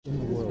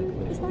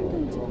In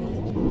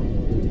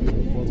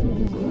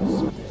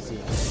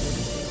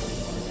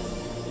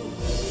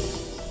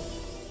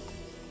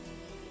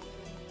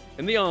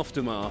the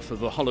aftermath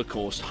of the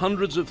Holocaust,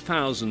 hundreds of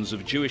thousands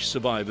of Jewish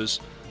survivors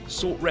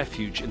sought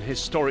refuge in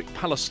historic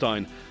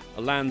Palestine,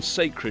 a land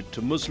sacred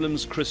to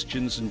Muslims,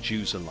 Christians and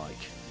Jews alike.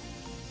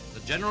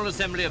 The General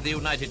Assembly of the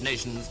United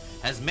Nations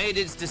has made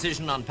its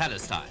decision on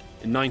Palestine.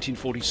 In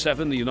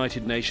 1947, the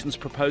United Nations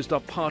proposed a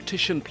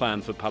partition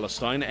plan for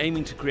Palestine,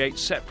 aiming to create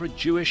separate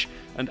Jewish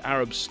and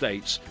Arab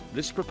states.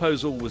 This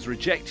proposal was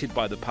rejected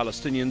by the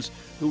Palestinians,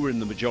 who were in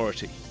the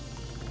majority.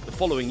 The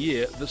following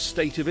year, the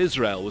State of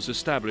Israel was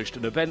established,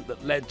 an event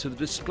that led to the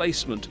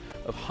displacement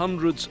of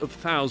hundreds of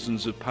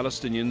thousands of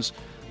Palestinians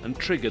and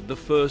triggered the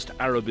first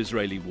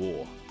Arab-Israeli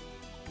war.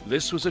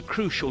 This was a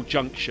crucial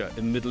juncture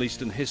in Middle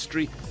Eastern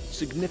history,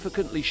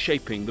 significantly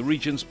shaping the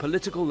region's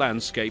political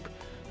landscape,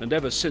 and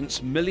ever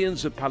since,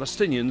 millions of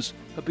Palestinians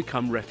have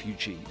become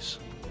refugees.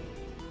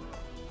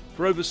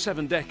 For over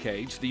 7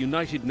 decades, the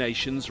United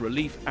Nations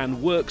Relief and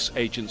Works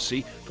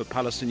Agency for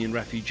Palestinian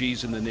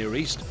Refugees in the Near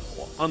East,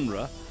 or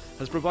UNRWA,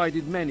 has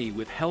provided many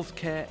with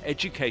healthcare,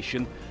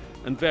 education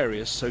and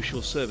various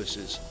social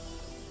services.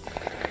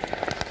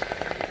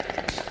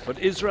 But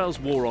Israel's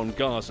war on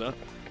Gaza,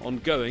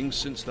 ongoing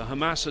since the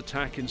Hamas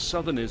attack in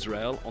southern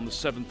Israel on the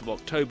 7th of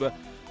October,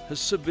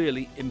 has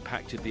severely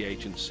impacted the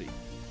agency.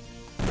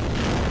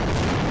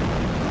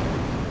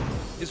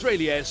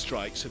 Israeli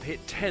airstrikes have hit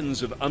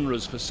tens of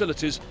UNRWA's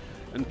facilities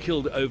and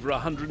killed over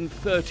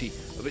 130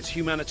 of its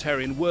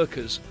humanitarian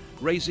workers,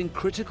 raising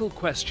critical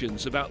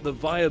questions about the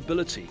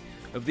viability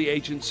of the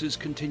agency's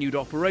continued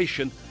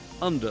operation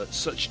under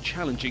such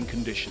challenging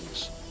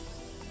conditions.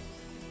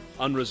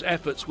 UNRWA's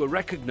efforts were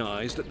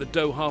recognised at the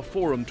Doha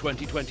Forum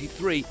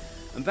 2023,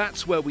 and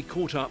that's where we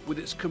caught up with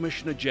its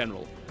Commissioner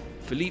General.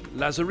 Philippe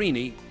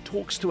Lazzarini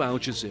talks to Al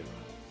Jazeera.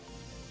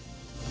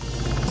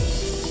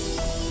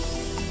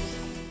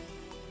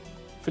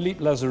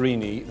 Philippe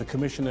Lazzarini, the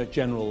Commissioner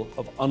General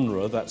of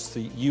UNRWA, that's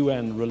the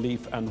UN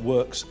Relief and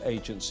Works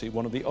Agency,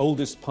 one of the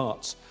oldest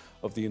parts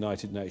of the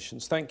United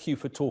Nations. Thank you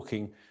for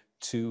talking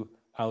to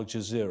Al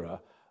Jazeera.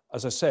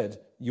 As I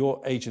said,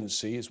 your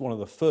agency is one of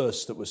the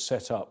first that was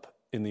set up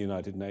in the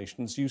United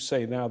Nations. You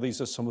say now these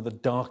are some of the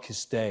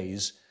darkest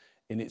days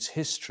in its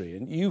history,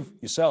 and you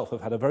yourself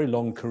have had a very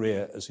long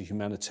career as a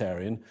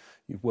humanitarian.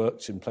 You've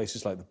worked in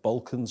places like the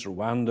Balkans,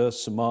 Rwanda,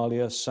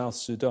 Somalia, South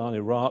Sudan,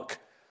 Iraq.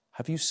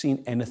 Have you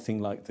seen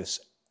anything like this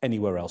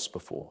anywhere else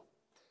before?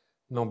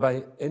 No,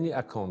 by any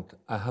account,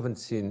 I haven't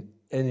seen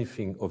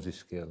anything of this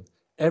scale.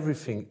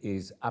 Everything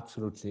is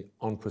absolutely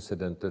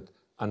unprecedented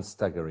and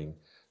staggering.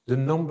 The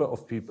number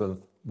of people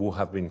who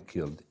have been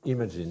killed.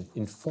 Imagine,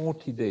 in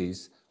 40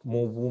 days,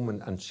 more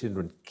women and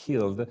children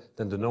killed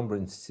than the number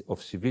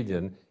of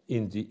civilians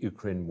in the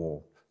Ukraine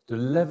war. The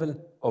level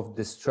of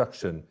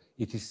destruction,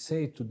 it is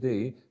said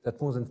today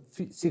that more than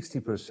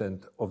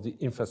 60% of the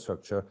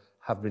infrastructure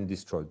have been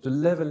destroyed. The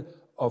level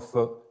of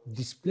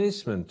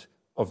displacement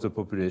of the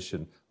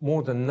population,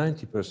 more than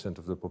 90%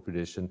 of the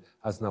population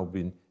has now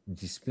been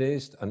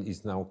displaced and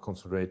is now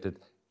concentrated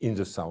in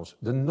the south.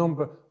 The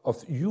number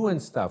of UN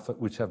staff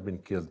which have been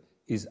killed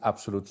is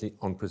absolutely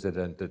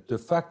unprecedented. The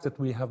fact that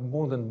we have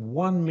more than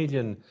 1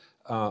 million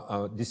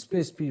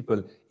displaced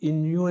people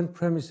in UN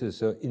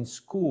premises, in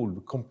school,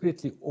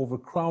 completely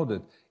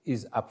overcrowded,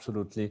 is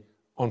absolutely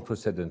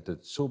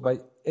unprecedented. So by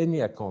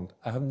any account,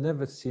 I have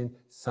never seen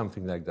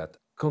something like that.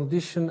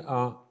 Conditions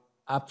are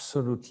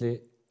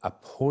absolutely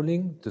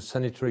appalling. The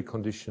sanitary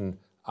conditions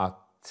are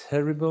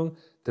terrible.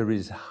 There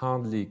is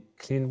hardly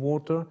clean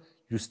water.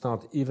 You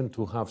start even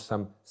to have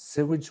some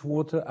sewage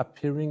water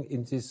appearing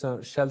in this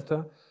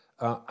shelter.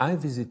 I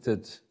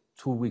visited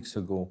 2 weeks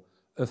ago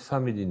a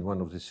family in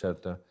one of the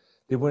shelters.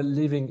 They were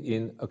living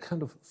in a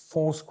kind of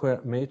 4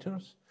 square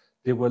meters.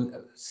 They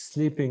were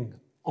sleeping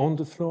on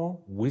the floor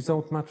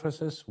without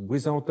mattresses,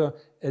 without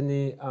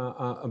any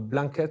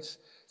blankets,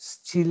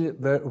 still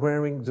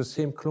wearing the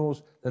same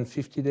clothes than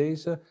 50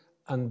 days,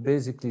 and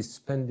basically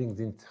spending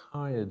the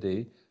entire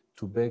day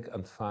to beg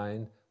and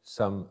find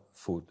some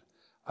food.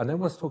 And I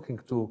was talking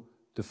to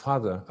a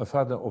father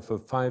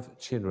of 5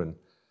 children,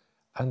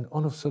 and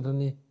all of a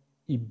sudden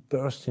he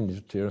burst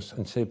into tears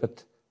and said,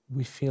 "But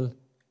we feel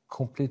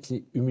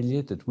completely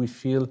humiliated. We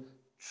feel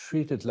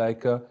treated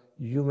like a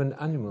human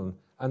animal."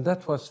 And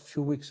that was a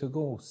few weeks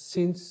ago.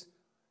 Since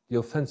the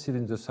offensive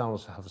in the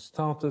south have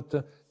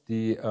started,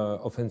 the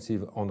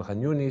offensive on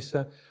Khan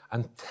Yunis,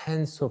 and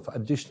tens of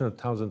additional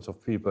thousands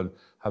of people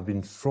have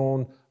been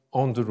thrown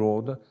on the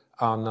road,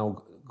 are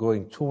now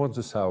going towards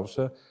the south,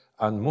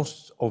 and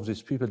most of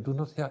these people do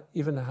not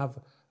even have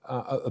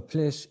a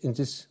place in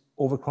this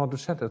overcrowded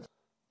shelter.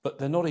 But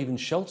they're not even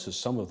shelters,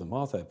 some of them,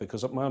 are they?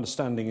 Because my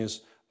understanding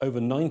is over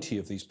 90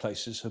 of these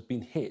places have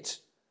been hit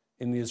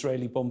in the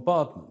Israeli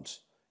bombardment.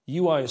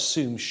 You, I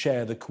assume,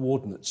 share the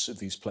coordinates of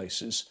these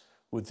places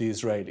with the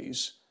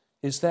Israelis.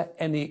 Is there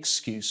any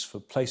excuse for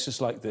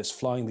places like this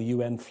flying the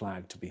UN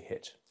flag to be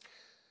hit?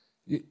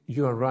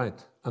 You are right.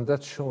 And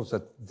that shows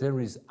that there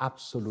is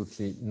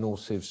absolutely no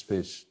safe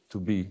space to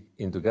be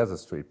in the Gaza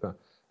Strip.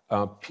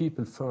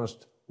 people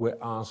first were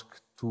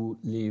asked to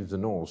leave the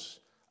north,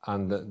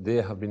 and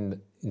they have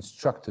been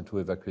instructed to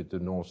evacuate the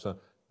north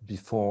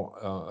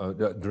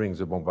during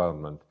the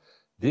bombardment.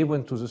 They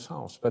went to the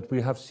south, but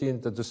we have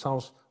seen that the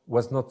south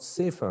was not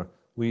safer.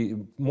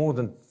 More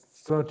than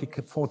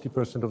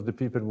 40% of the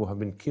people who have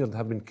been killed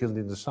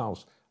in the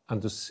south,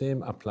 and the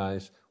same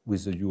applies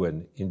with the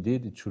UN.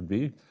 Indeed, it should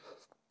be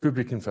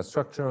public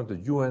infrastructure, the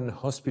UN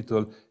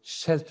hospital,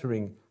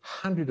 sheltering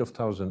hundreds of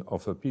thousands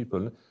of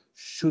people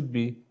should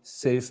be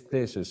safe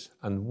places.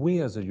 And we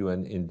as a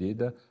UN,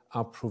 indeed,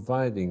 are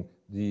providing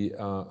the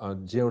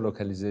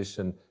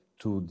geolocalization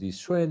to the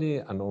Israeli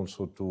and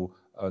also to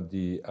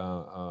the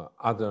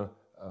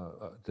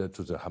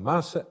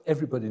Hamas.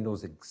 Everybody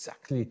knows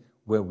exactly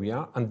where we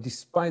are. And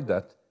despite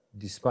that,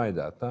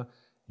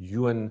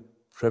 UN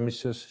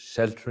premises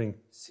sheltering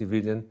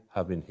civilians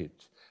have been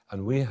hit.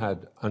 And we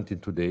had, until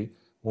today,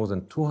 more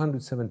than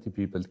 270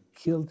 people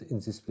killed in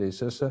these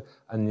places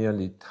and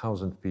nearly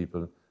 1,000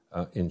 people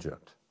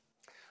injured.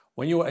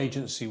 When your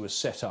agency was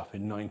set up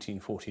in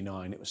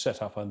 1949, it was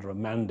set up under a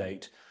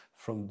mandate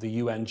from the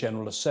UN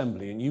General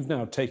Assembly, and you've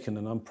now taken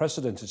an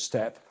unprecedented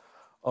step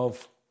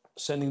of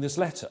sending this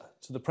letter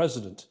to the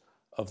President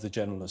of the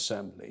General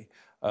Assembly,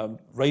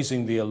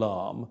 raising the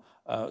alarm,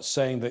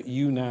 saying that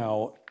you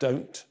now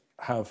don't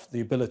have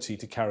the ability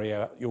to carry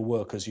out your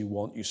work as you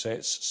want. You say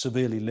it's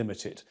severely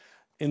limited.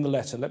 In the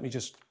letter, let me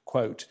just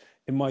quote,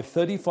 "In my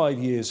 35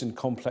 years in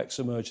complex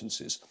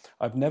emergencies,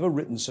 I've never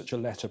written such a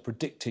letter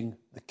predicting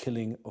the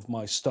killing of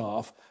my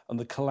staff and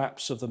the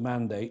collapse of the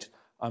mandate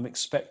I'm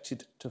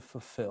expected to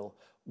fulfill."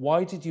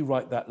 Why did you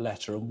write that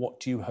letter, and what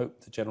do you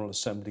hope the General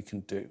Assembly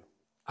can do?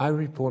 I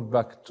report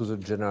back to the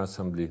General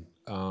Assembly.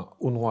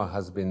 UNRWA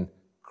has been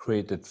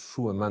created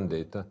through a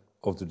mandate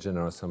of the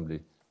General Assembly.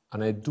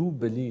 And I do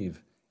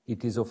believe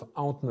it is of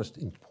utmost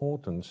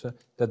importance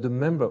that the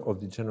member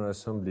of the General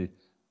Assembly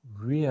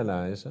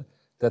realize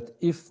that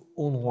if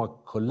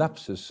UNRWA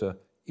collapses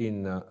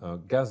in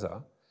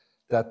Gaza,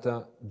 that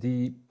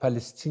the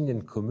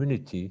Palestinian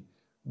community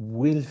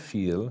will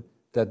feel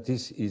that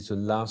this is the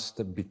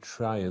last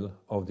betrayal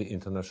of the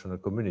international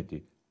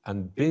community.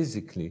 And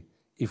basically,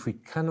 if we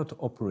cannot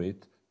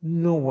operate,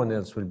 no one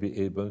else will be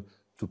able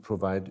to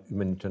provide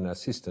humanitarian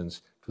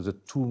assistance to the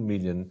 2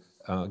 million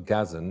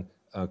Gazans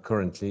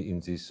currently in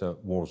this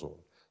war zone.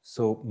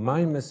 So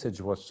my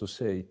message was to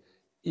say,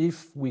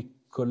 if we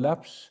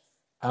collapse,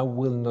 I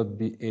will not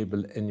be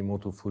able anymore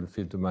to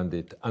fulfill the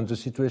mandate. And the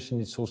situation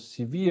is so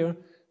severe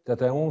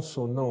that I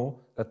also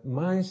know that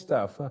my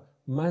staff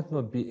might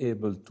not be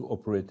able to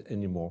operate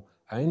anymore.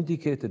 I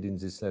indicated in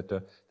this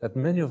letter that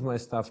many of my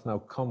staff now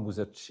come with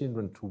their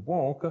children to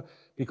work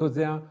because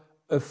they are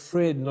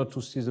afraid not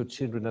to see the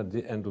children at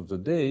the end of the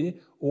day,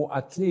 or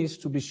at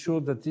least to be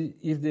sure that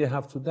if they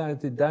have to die,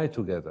 they die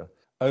together.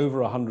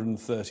 Over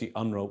 130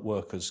 UNRWA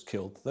workers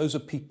killed. Those are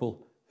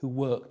people who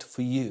worked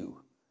for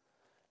you.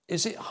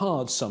 Is it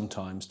hard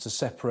sometimes to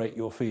separate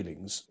your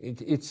feelings?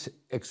 It's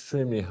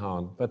extremely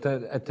hard, but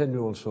I tell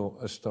you also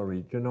a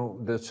story. You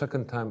know, the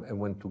second time I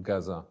went to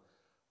Gaza,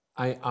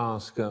 I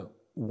asked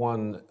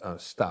one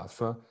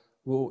staff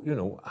who, you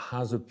know,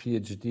 has a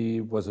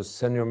PhD, was a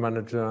senior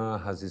manager,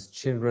 has his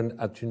children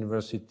at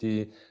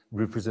university,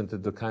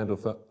 represented the kind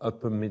of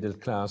upper middle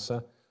class,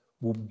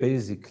 who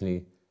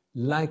basically,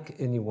 like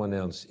anyone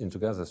else in the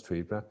Gaza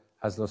Strip,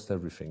 has lost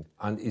everything.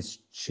 And his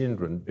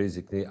children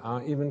basically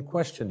are even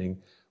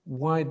questioning,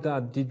 why,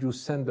 Dad, did you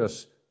send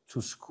us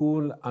to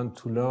school and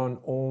to learn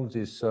all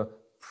this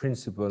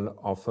principle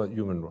of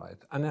human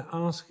rights? And I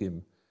asked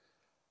him,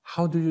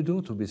 how do you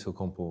do to be so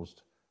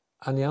composed?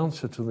 And he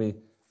answered to me,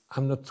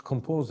 I'm not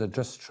composed, I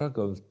just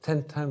struggle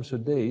 10 times a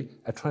day.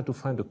 I try to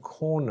find a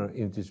corner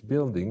in this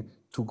building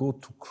to go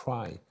to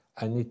cry.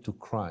 I need to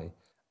cry.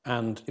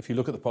 And if you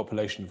look at the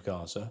population of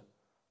Gaza,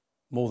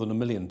 more than 1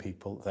 million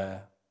people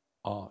there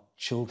are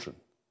children.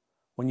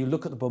 When you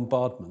look at the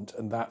bombardment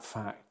and that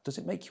fact, does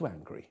it make you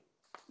angry?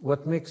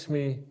 What makes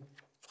me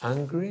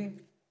angry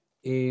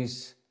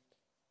is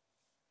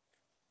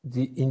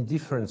the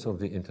indifference of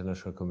the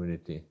international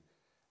community.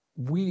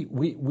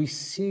 We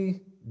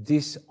see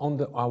this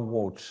under our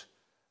watch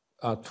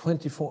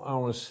 24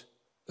 hours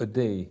a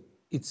day.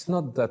 It's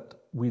not that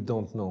we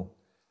don't know.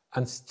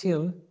 And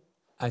still,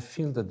 I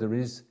feel that there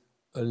is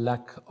a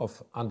lack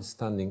of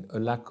understanding, a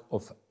lack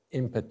of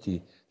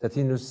empathy, that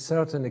in a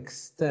certain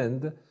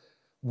extent,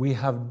 we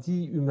have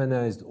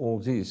dehumanized all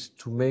this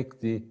to make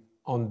the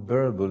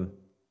unbearable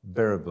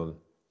bearable.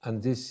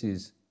 And this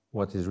is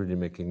what is really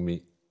making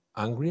me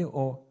angry,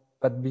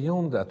 but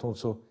beyond that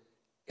also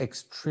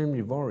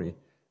extremely worried,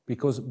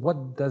 because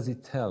what does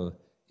it tell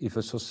if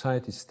a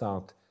society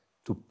starts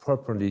to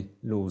properly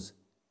lose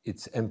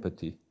its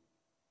empathy?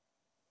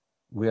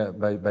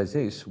 By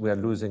this, we are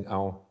losing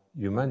our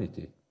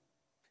humanity.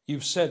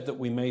 You've said that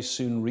we may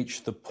soon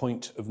reach the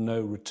point of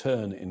no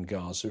return in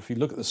Gaza. If you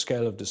look at the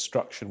scale of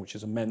destruction, which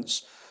is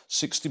immense,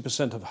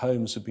 60% of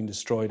homes have been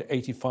destroyed,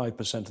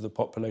 85% of the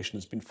population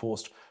has been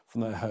forced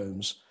from their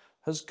homes.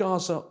 Has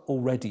Gaza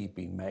already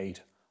been made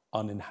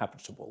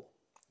uninhabitable?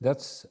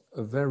 That's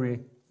a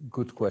very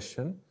good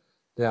question.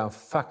 There are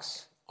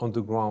facts on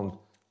the ground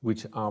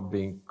which are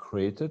being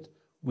created,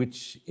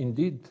 which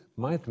indeed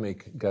might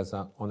make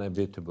Gaza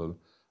uninhabitable.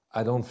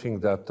 I don't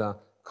think that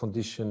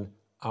conditions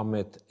are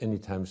met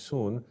anytime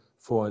soon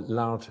for a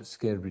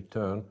large-scale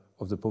return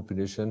of the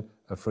population,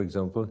 for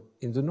example,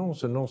 in the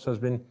north. The north has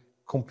been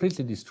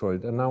completely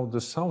destroyed, and now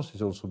the south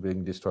is also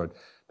being destroyed.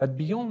 But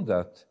beyond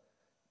that,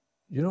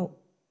 you know,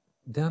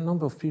 there are a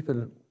number of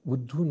people who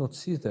do not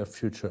see their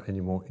future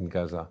anymore in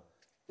Gaza.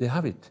 They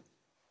have it.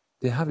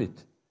 They have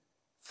it.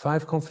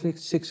 5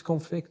 conflicts, 6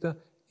 conflicts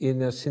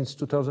since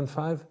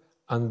 2005,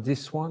 and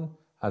this one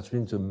has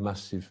been the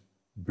massive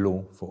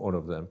blow for all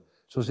of them.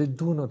 So they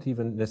do not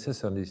even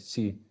necessarily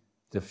see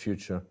the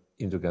future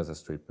in the Gaza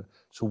Strip.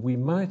 So we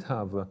might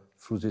have,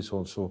 through this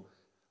also,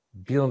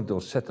 build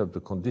or set up the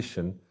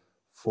condition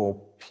for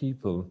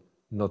people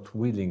not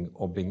willing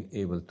or being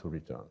able to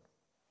return.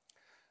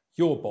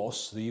 Your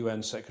boss, the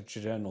UN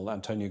Secretary-General,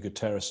 Antonio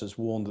Guterres, has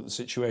warned that the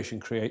situation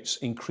creates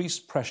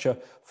increased pressure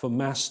for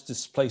mass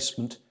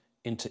displacement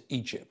into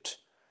Egypt.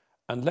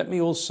 And let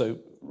me also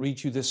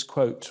read you this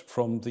quote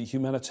from the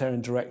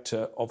humanitarian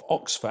director of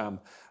Oxfam,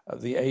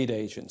 the aid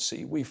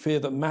agency. "We fear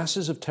that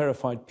masses of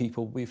terrified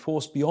people will be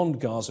forced beyond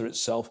Gaza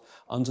itself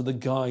under the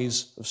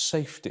guise of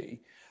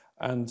safety.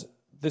 And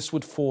this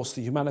would force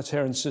the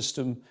humanitarian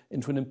system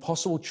into an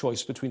impossible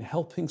choice between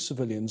helping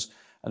civilians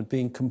and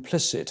being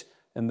complicit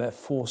in their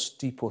forced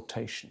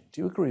deportation."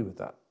 Do you agree with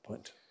that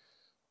point?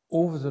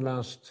 Over the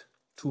last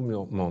 2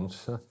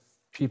 months,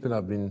 people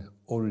have been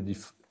already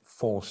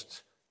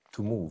forced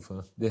to move.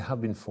 They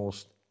have been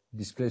forced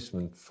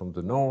displacement from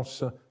the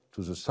north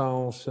to the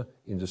south,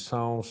 in the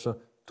south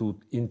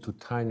into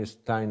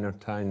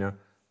tinier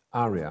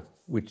area,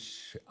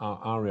 which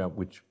are area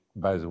which,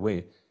 by the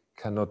way,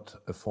 cannot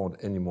afford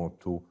anymore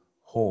to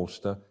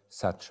host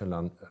such a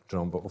large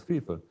number of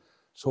people.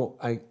 So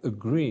I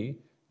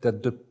agree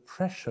that the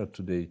pressure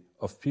today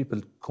of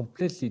people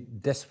completely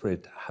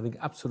desperate, having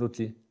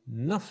absolutely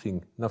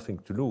nothing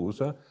to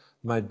lose,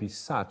 might be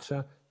such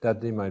that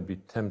they might be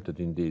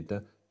tempted indeed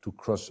to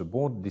cross the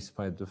border,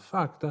 despite the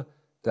fact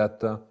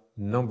that a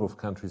number of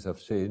countries have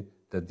said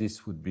that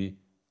this would be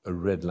a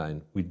red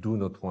line. We do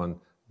not want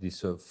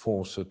this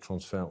forced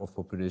transfer of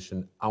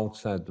population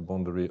outside the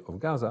boundary of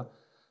Gaza.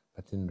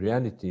 But in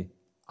reality,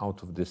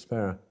 out of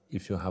despair,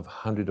 if you have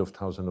hundreds of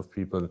thousands of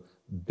people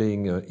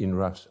being in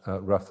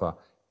Rafah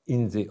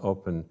in the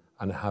open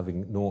and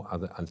having no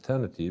other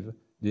alternative,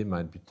 they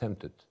might be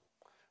tempted.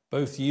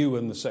 Both you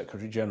and the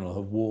Secretary-General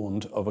have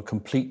warned of a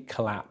complete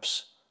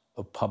collapse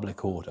of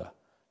public order.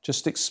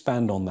 Just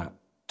expand on that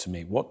to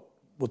me. What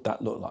would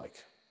that look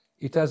like?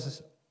 It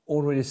has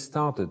already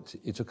started.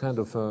 It's a kind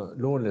of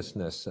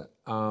lawlessness.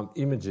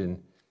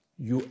 Imagine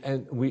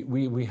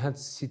we had a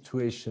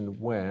situation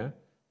where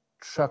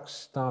trucks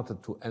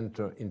started to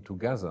enter into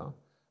Gaza,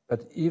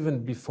 but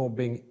even before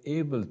being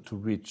able to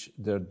reach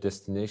their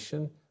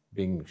destination,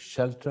 being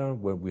shelter,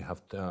 where we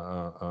have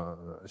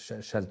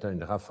shelter in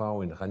Rafah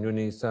or in Khan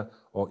Yunis,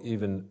 or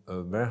even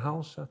a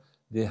warehouse,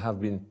 they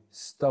have been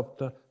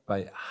stopped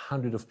by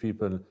hundreds of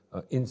people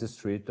in the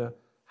street,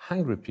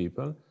 hungry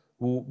people,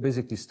 who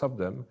basically stopped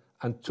them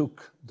and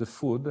took the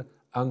food.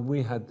 And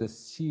we had the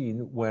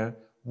scene where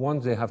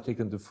once they have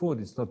taken the food,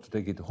 it's not to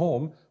take it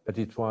home, but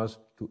it was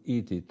to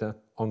eat it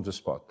on the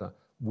spot.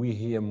 We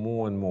hear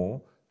more and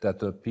more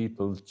that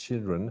people,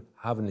 children,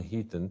 haven't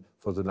eaten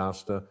for the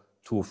last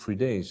 2 or 3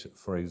 days,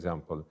 for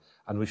example.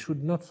 And we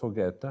should not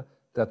forget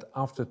that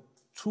after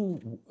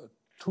two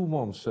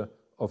months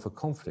of a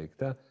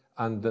conflict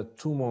and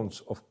 2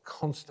 months of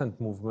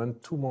constant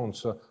movement, 2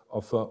 months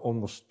of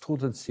almost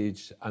total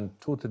siege and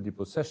total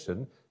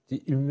depossession,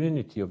 the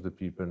immunity of the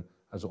people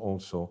has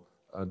also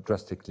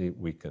drastically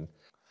weakened.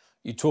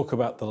 You talk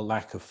about the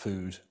lack of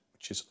food,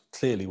 which is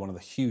clearly one of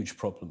the huge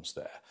problems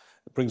there.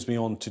 It brings me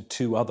on to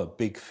 2 other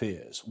big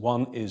fears.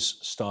 One is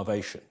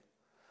starvation.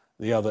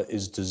 The other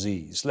is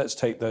disease. Let's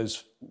take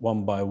those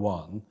one by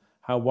one.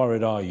 How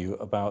worried are you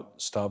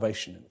about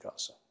starvation in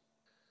Gaza?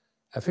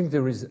 I think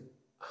there is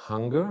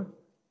hunger.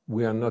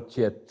 We are not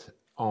yet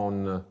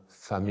on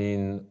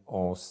famine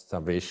or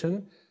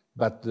starvation,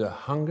 but the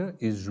hunger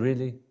is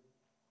really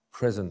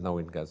present now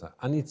in Gaza.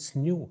 And it's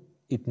new.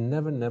 It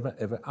never,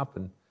 ever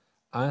happened.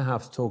 I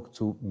have talked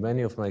to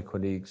many of my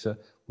colleagues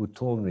who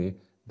told me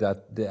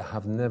that they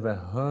have never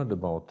heard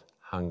about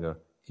hunger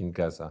in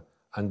Gaza.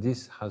 And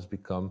this has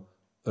become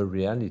a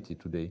reality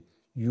today.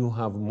 You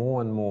have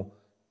more and more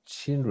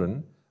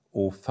children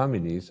or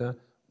families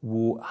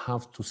who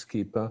have to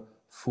skip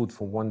food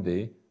for 1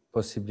 day,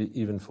 possibly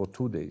even for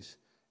 2 days.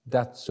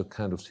 That's the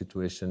kind of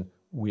situation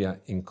we are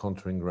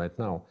encountering right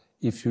now.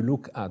 If you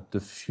look at the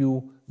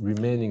few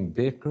remaining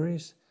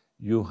bakeries,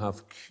 you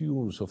have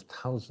queues of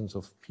thousands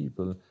of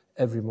people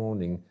every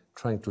morning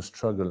trying to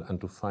struggle and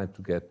to fight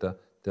to get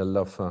their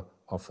loaf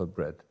of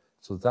bread.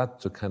 So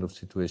that's the kind of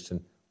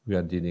situation we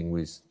are dealing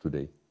with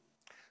today.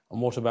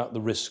 And what about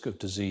the risk of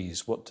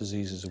disease? What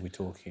diseases are we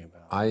talking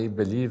about? I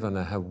believe, and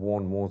I have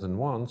warned more than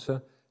once,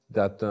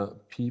 that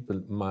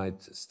people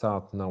might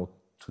start now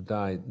to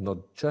die, not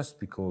just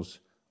because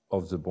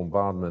of the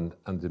bombardment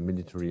and the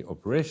military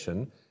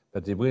operation,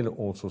 but they will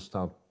also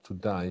start to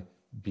die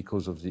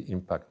because of the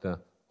impact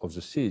of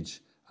the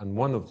siege. And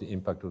one of the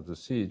impacts of the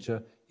siege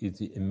is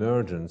the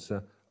emergence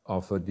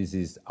of a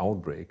disease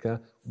outbreak.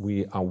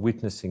 We are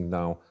witnessing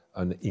now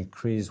an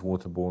increased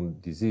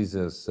waterborne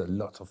diseases, a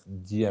lot of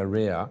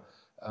diarrhea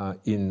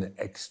in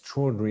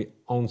extraordinary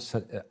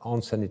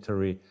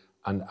unsanitary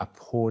and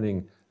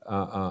appalling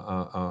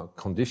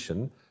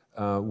condition.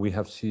 We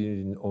have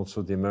seen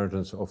also the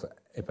emergence of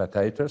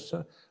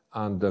hepatitis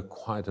and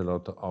quite a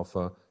lot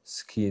of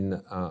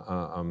skin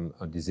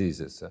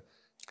diseases.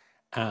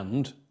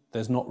 And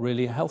there's not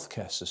really a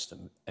healthcare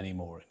system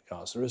anymore in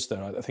Gaza, is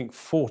there? I think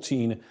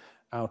 14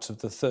 out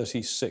of the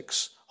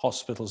 36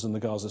 hospitals in the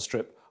Gaza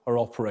Strip are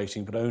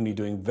operating, but only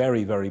doing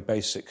very, very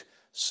basic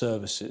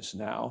services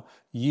now.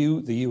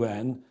 The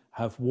UN,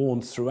 have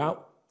warned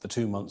throughout the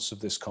 2 months of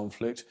this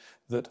conflict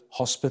that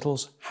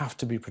hospitals have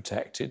to be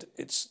protected.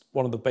 It's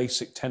one of the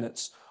basic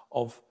tenets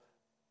of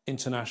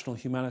international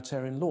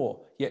humanitarian law.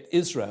 Yet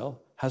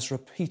Israel has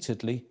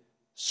repeatedly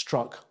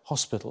struck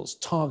hospitals,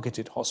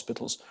 targeted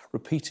hospitals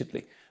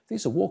repeatedly.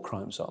 These are war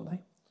crimes, aren't they?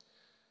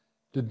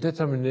 The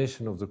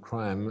determination of the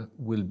crime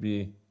will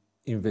be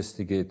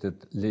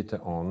investigated later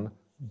on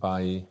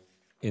by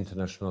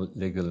international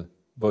legal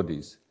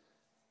bodies.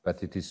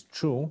 But it is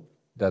true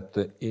that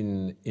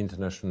in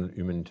international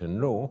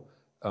humanitarian law,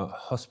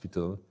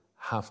 hospitals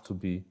have to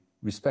be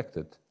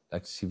respected,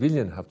 like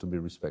civilians have to be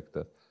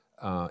respected.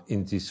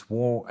 In this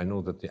war, I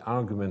know that the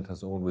argument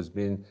has always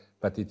been,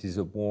 but it is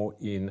a war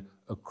in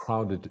a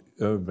crowded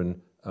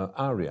urban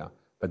area.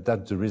 But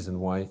that's the reason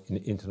why in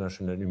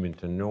international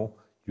humanitarian law,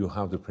 you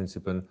have the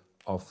principle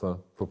of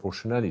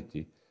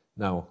proportionality.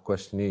 Now,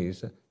 question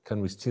is,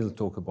 can we still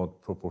talk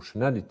about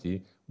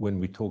proportionality when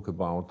we talk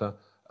about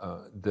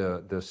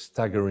the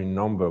staggering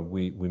number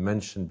we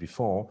mentioned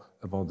before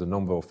about the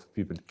number of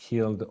people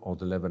killed or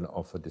the level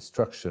of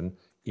destruction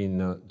in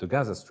the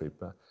Gaza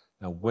Strip?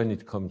 Now, when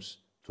it comes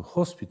to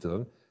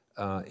hospital,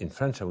 in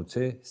French I would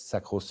say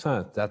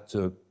sacro-saint, that's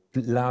the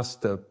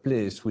last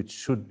place which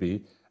should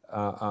be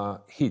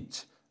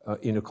hit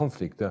in a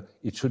conflict.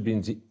 It should be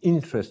in the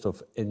interest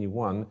of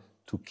anyone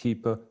to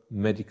keep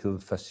medical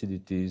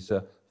facilities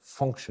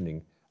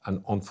functioning.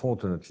 And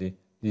unfortunately,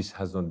 this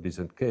has not been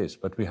the case.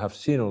 But we have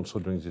seen also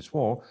during this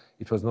war,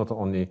 it was not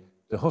only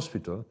the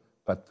hospital,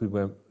 but we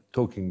were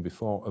talking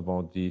before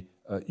about the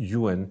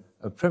UN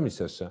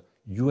premises.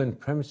 UN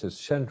premises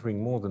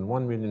sheltering more than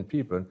 1 million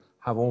people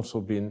have also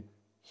been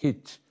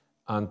hit,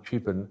 and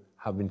people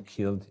have been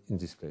killed in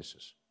these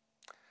places.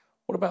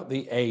 What about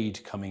the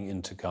aid coming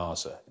into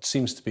Gaza? It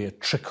seems to be a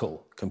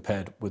trickle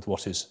compared with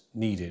what is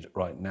needed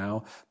right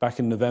now. Back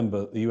in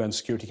November, the UN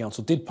Security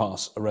Council did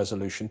pass a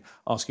resolution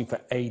asking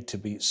for aid to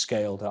be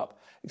scaled up.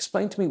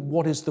 Explain to me,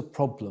 what is the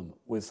problem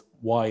with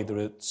why there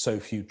are so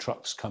few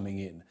trucks coming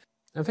in?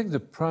 I think the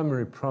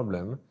primary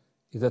problem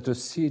is that the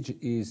siege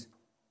is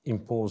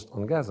imposed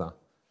on Gaza.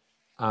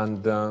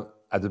 And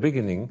at the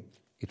beginning,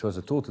 it was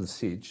a total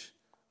siege.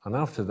 And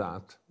after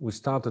that, we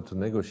started to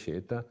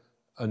negotiate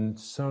a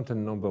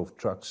certain number of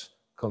trucks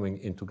coming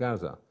into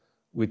Gaza,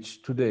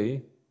 which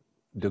today,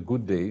 the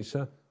good days,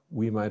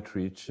 we might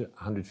reach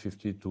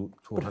 150 to 200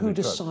 But who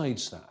trucks.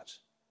 decides that?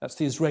 That's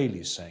the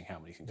Israelis saying how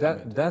many can come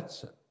in.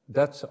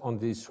 That's on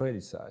the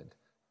Israeli side.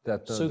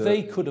 So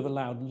they could have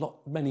allowed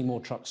many more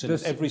trucks in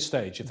at every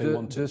stage if they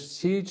wanted. The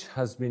siege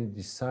has been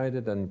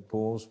decided and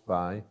imposed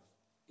by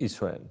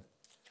Israel.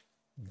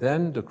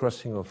 Then the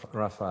crossing of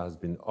Rafah has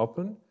been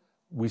opened.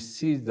 We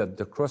see that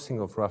the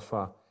crossing of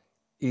Rafah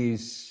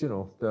is,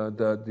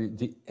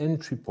 the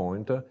entry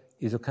point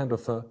is a kind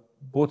of a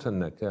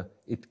bottleneck.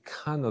 It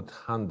cannot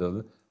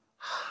handle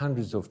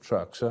hundreds of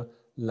trucks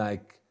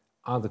like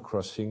other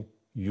crossing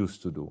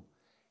used to do.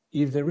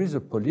 If there is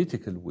a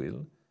political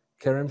will,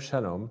 Kerem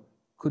Shalom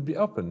could be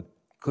open,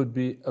 could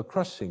be a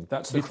crossing.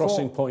 That's the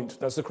crossing point.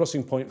 That's the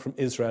crossing point from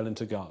Israel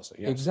into Gaza.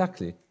 Yes.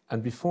 Exactly.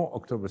 And before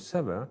October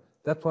 7,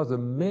 that was the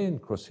main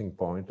crossing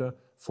point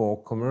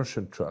for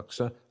commercial trucks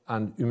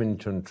and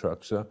humanitarian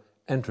trucks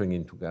entering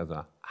into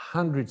Gaza.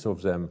 Hundreds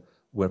of them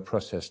were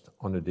processed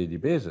on a daily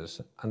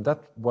basis, and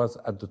that was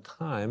at the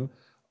time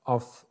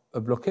of a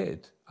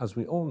blockade, as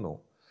we all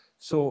know.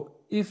 So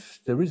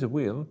if there is a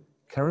will,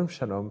 Kerem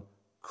Shalom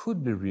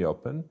could be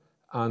reopened,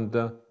 and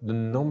the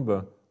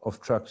number of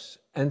trucks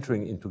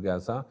entering into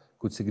Gaza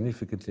could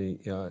significantly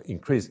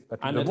increase. But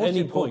and at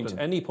any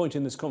point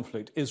in this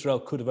conflict, Israel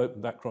could have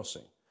opened that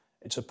crossing.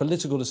 It's a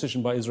political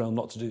decision by Israel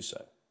not to do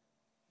so.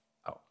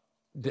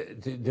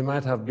 There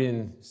might have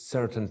been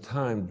certain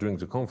time during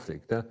the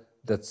conflict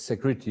that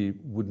security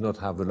would not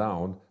have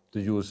allowed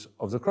the use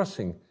of the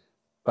crossing.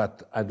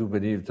 But I do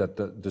believe that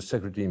the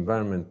security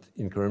environment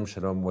in Kerem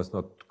Shalom was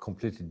not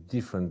completely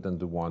different than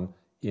the one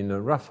in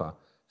Rafah.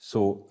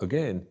 So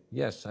again,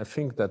 yes, I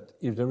think that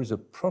if there is a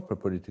proper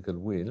political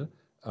will,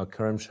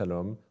 Kerem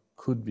Shalom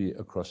could be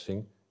a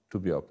crossing to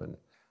be open.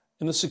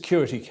 In the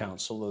Security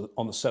Council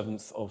on the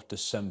 7th of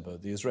December,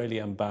 the Israeli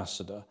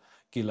ambassador,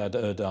 Gilad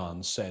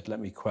Erdan, said, let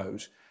me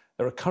quote,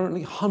 There are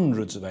currently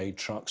hundreds of aid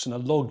trucks in a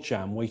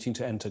logjam waiting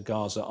to enter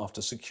Gaza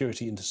after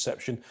security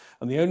interception,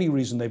 and the only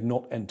reason they've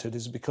not entered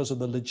is because of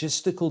the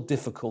logistical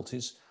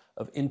difficulties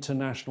of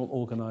international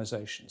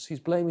organisations.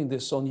 He's blaming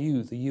this on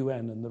you, the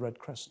UN and the Red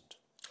Crescent.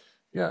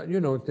 Yeah,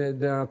 you know,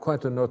 there are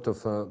quite a lot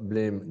of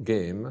blame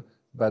game,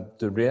 but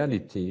the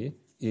reality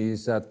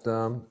is that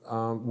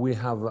we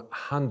have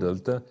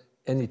handled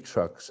any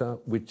trucks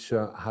which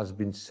has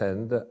been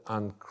sent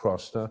and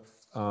crossed the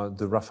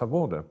Rafah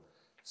border.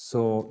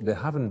 So there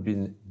haven't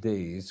been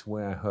days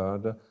where I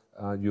heard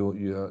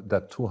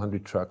that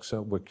 200 trucks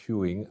were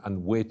queuing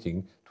and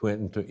waiting to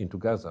enter into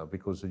Gaza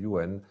because the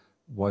UN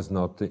was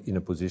not in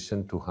a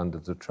position to handle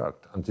the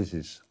truck, and this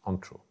is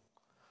untrue.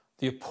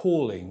 The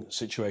appalling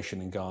situation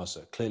in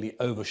Gaza clearly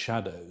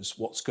overshadows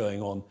what's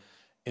going on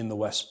in the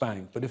West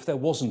Bank. But if there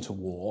wasn't a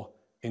war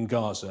in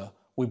Gaza,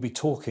 we'd be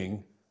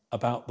talking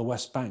about the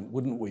West Bank,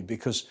 wouldn't we?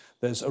 Because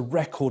there's a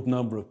record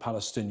number of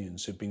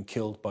Palestinians who've been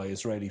killed by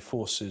Israeli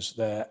forces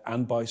there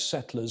and by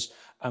settlers,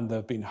 and there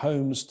have been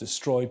homes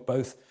destroyed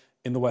both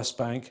in the West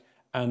Bank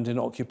and in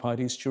occupied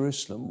East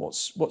Jerusalem.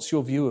 What's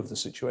your view of the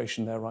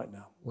situation there right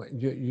now? Well,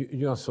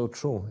 you are so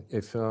true.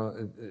 If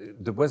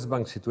the West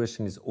Bank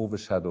situation is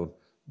overshadowed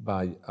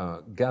by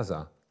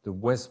Gaza, the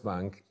West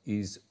Bank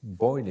is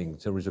boiling.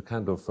 There is a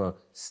kind of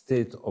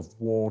state of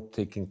war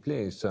taking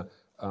place.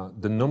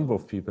 The number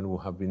of people who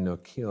have been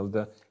killed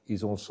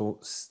is also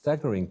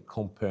staggering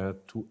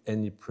compared to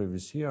any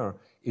previous year.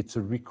 It's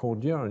a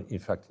record year, in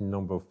fact, in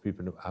number of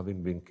people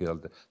having been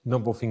killed.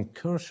 Number of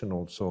incursions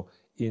also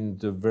in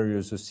the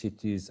various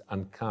cities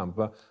and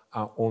camps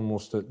are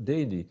almost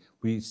daily.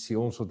 We see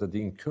also that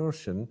the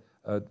incursion,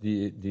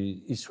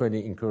 the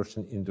Israeli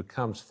incursion in the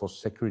camps for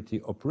security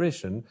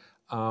operation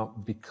are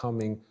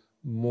becoming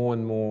more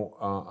and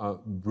more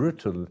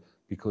brutal,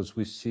 because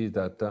we see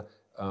that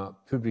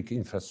public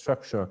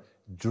infrastructure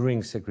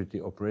during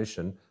security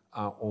operation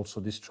are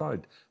also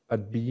destroyed.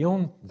 But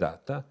beyond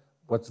that,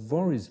 what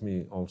worries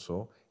me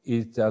also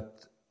is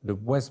that the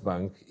West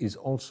Bank is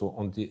also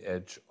on the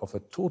edge of a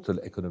total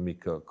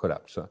economic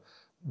collapse.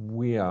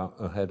 We are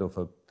ahead of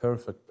a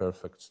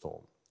perfect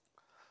storm.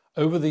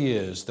 Over the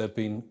years, there have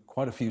been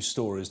quite a few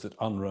stories that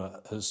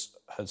UNRWA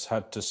has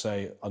had to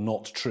say are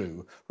not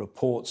true.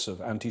 Reports of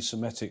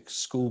anti-Semitic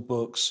school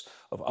books,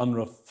 of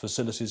UNRWA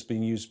facilities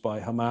being used by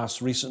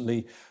Hamas.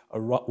 Recently, a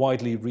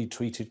widely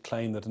retweeted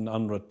claim that an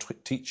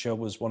UNRWA teacher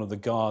was one of the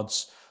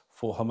guards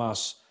for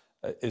Hamas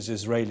is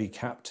Israeli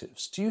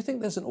captives. Do you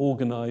think there's an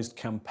organised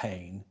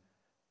campaign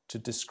to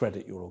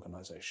discredit your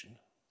organisation?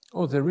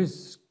 Oh, there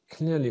is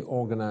clearly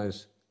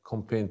organised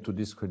campaign to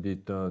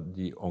discredit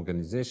the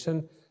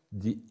organisation.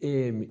 The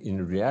aim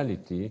in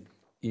reality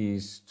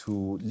is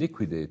to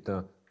liquidate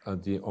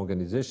the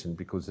organisation,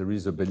 because there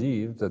is a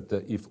belief that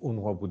if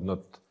UNRWA would not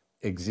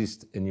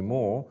exist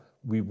anymore,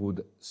 we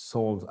would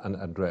solve and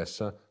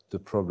address the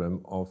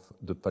problem of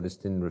the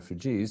Palestinian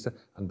refugees.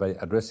 And by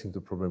addressing the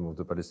problem of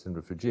the Palestinian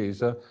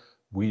refugees,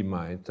 we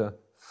might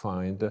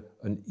find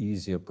an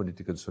easier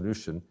political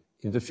solution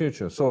in the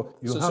future. So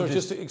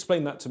just to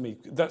explain that to me,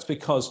 that's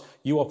because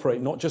you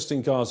operate not just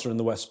in Gaza and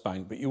the West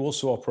Bank, but you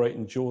also operate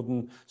in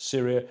Jordan,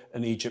 Syria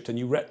and Egypt, and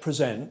you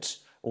represent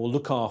or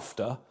look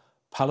after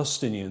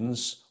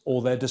Palestinians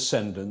or their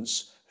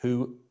descendants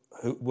who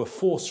were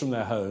forced from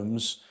their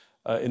homes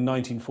in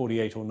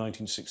 1948 or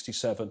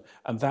 1967,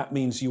 and that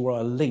means you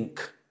are a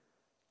link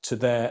to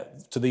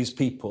these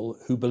people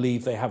who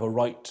believe they have a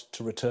right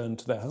to return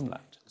to their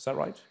homeland. Is that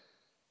right?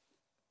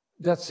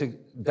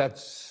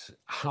 That's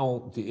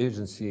how the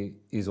agency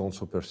is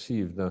also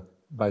perceived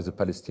by the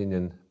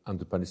Palestinian and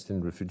the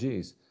Palestinian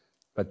refugees.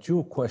 But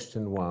your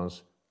question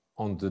was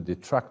on the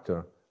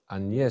detractor,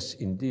 and yes,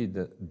 indeed,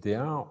 they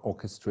are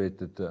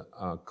orchestrated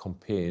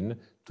campaign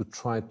to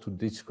try to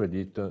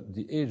discredit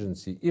the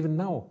agency. Even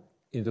now,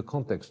 in the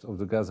context of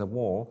the Gaza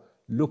war,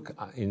 look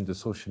in the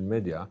social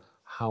media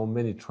how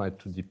many try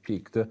to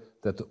depict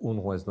that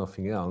UNRWA is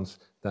nothing else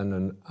than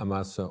an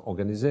Hamas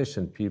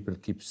organization. People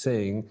keep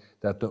saying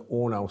that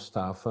all our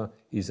staff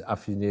is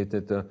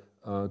affiliated to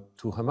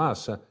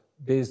Hamas,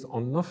 based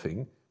on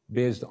nothing,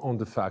 based on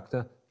the fact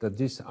that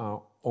these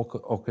are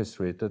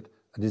orchestrated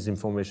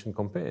disinformation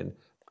campaign.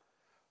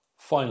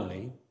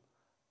 Finally,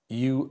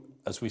 you,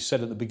 as we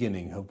said at the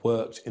beginning, have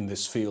worked in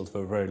this field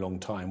for a very long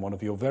time. One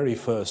of your very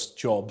first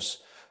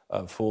jobs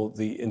for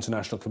the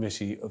International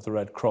Committee of the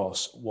Red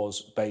Cross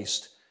was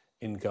based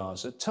in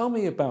Gaza. Tell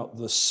me about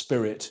the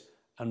spirit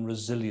and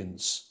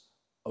resilience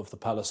of the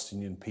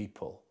Palestinian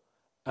people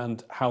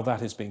and how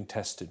that is being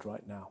tested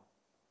right now.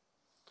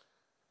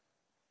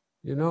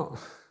 You know,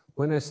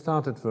 when I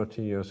started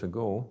 30 years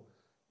ago,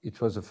 it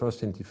was the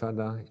first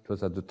Intifada. It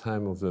was at the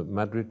time of the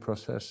Madrid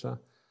process.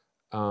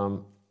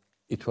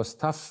 It was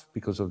tough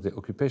because of the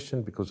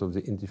occupation, because of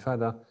the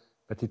Intifada,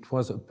 but it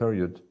was a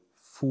period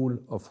full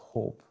of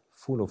hope,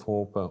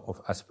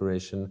 of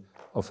aspiration,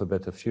 of a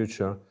better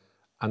future.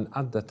 And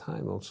at that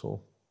time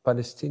also,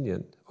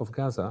 Palestinian of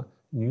Gaza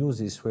knew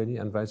the Israeli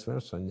and vice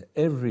versa. In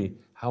every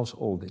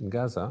household in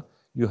Gaza,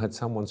 you had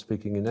someone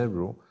speaking in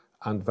Hebrew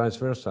and vice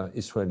versa,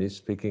 Israelis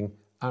speaking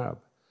Arab.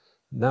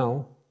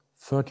 Now,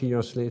 30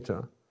 years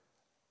later,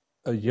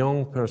 a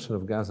young person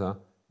of Gaza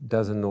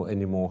doesn't know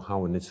anymore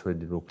how an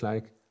Israeli looks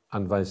like,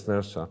 and vice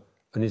versa.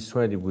 An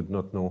Israeli would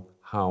not know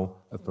how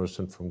a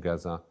person from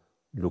Gaza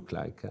looks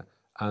like.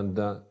 And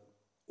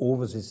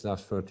over these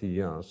last 30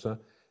 years,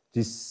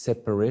 this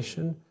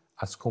separation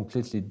has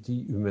completely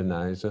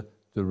dehumanized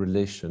the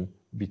relation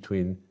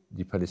between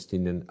the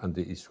Palestinian and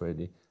the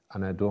Israeli.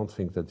 And I don't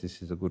think that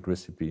this is a good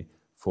recipe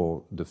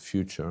for the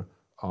future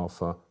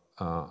of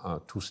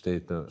a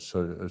two-state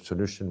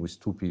solution with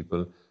two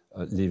people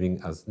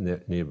living as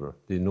neighbors.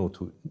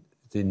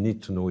 They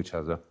need to know each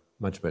other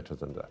much better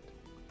than that.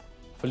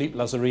 Philippe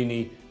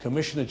Lazzarini,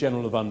 Commissioner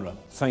General of UNRWA,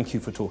 thank you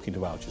for talking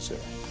to Al Jazeera.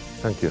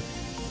 Thank you.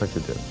 Thank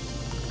you, Jim.